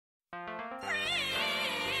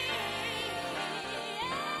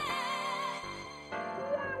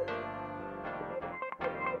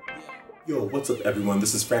Yo, what's up everyone?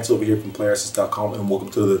 This is France over here from PlayerEssence.com and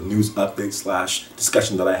welcome to the news update slash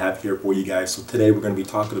discussion that I have here for you guys. So today we're going to be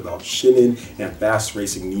talking about Shin'en and Fast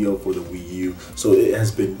Racing Neo for the Wii U. So it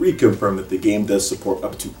has been reconfirmed that the game does support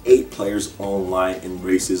up to 8 players online in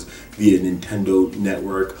races via Nintendo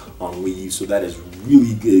Network on Wii U. So that is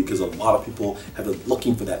really good because a lot of people have been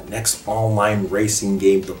looking for that next online racing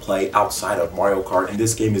game to play outside of Mario Kart, and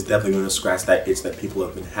this game is definitely going to scratch that itch that people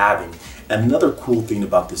have been having. And another cool thing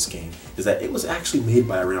about this game is that it was actually made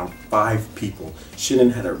by around 5 people.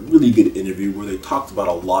 Shin'en had a really good interview where they talked about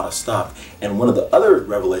a lot of stuff, and one of the other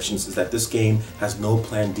revelations is that this game has no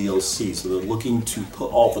planned DLC, so they're looking to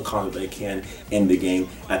put all the content they can in the game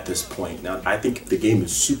at this point. Now I think if the game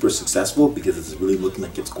is super successful, because it's really looking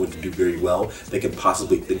like it's going to do very well, they can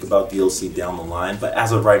possibly think about DLC down the line, but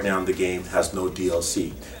as of right now the game has no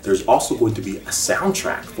DLC. There's also going to be a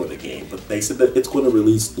soundtrack for the game, but they said that it's going to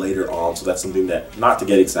release later on, so that's something that not to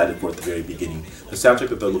get excited for at the very beginning. The soundtrack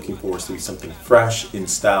that they're looking for is to be something fresh in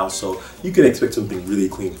style, so you can expect something really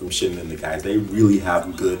clean from Shin'en and the guys. They really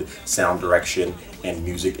have good sound direction and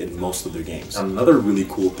music in most of their games. Another really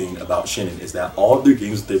cool thing about Shin'en is that all of their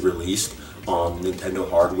games that they've released on Nintendo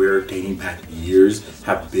hardware dating back years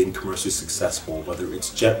have been commercially successful, whether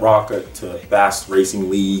it's Jet Rocket to Fast Racing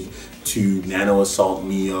League to Nano Assault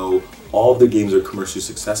Neo. All of their games are commercially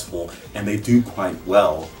successful and they do quite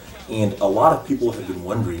well. And a lot of people have been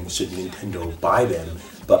wondering, should Nintendo buy them?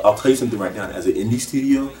 But I'll tell you something right now, as an indie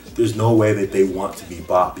studio, there's no way that they want to be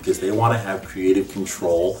bought because they want to have creative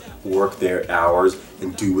control, work their hours,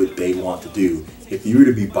 and do what they want to do. If you were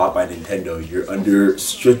to be bought by Nintendo, you're under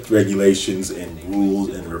strict regulations and rules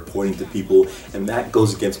and reporting to people, and that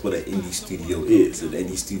goes against what an indie studio is. An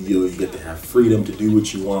indie studio, you get to have freedom to do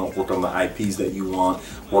what you want, work on the IPs that you want,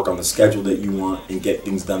 work on the schedule that you want, and get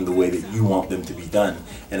things done the way that you want them to be done.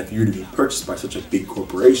 And if you were to be purchased by such a big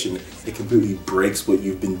corporation, it completely breaks what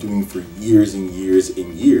you've been doing for years and years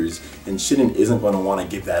and years, and Shin'en isn't going to want to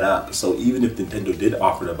give that up. So even if Nintendo did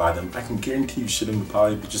offer to buy them, I can guarantee you Shin'en would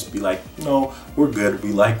probably just be like, no, we're good,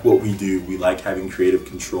 we like what we do, we like having creative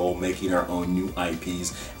control, making our own new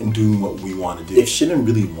IPs, and doing what we want to do. If Shin'en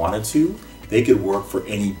really wanted to, they could work for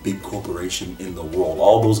any big corporation in the world.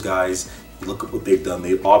 All those guys, look at what they've done.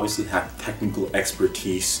 They obviously have technical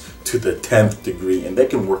expertise to the 10th degree, and they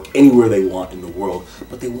can work anywhere they want in the world,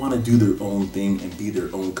 but they want to do their own thing and be their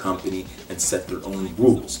own company and set their own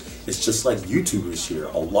rules. It's just like YouTubers here.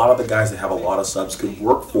 A lot of the guys that have a lot of subs could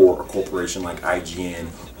work for a corporation like IGN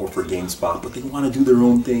or for GameSpot, but they want to do their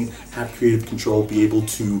own thing, have creative control, be able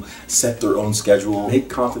to set their own schedule, make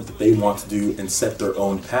content that they want to do, and set their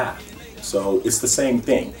own path. So it's the same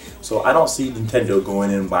thing. So I don't see Nintendo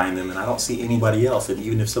going in and buying them, and I don't see anybody else. And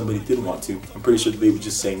even if somebody did want to, I'm pretty sure they would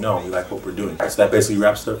just say no, we like what we're doing. Alright, so that basically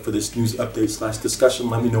wraps it up for this news update slash discussion.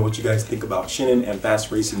 Let me know what you guys think about Shin'en and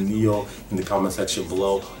Fast Racing Neo in the comment section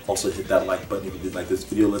below. Also hit that like button if you did like this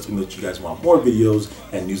video. Let me know that you guys want more videos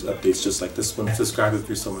and news updates just like this one. Subscribe if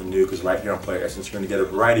you're someone new, because right here on PlayerEssence you're going to get a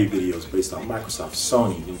variety of videos based on Microsoft,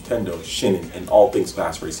 Sony, Nintendo, Shin'en, and all things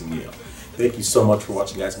Fast Racing Neo. Thank you so much for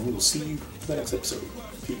watching, guys, and we will see you in the next episode.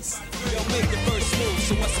 Peace. So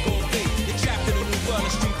what's it gonna be? You're trapped in a new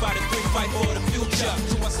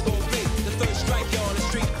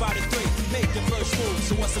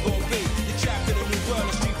world,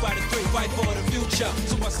 a street fighter 3, fight for the future.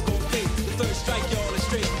 So what's it gonna be?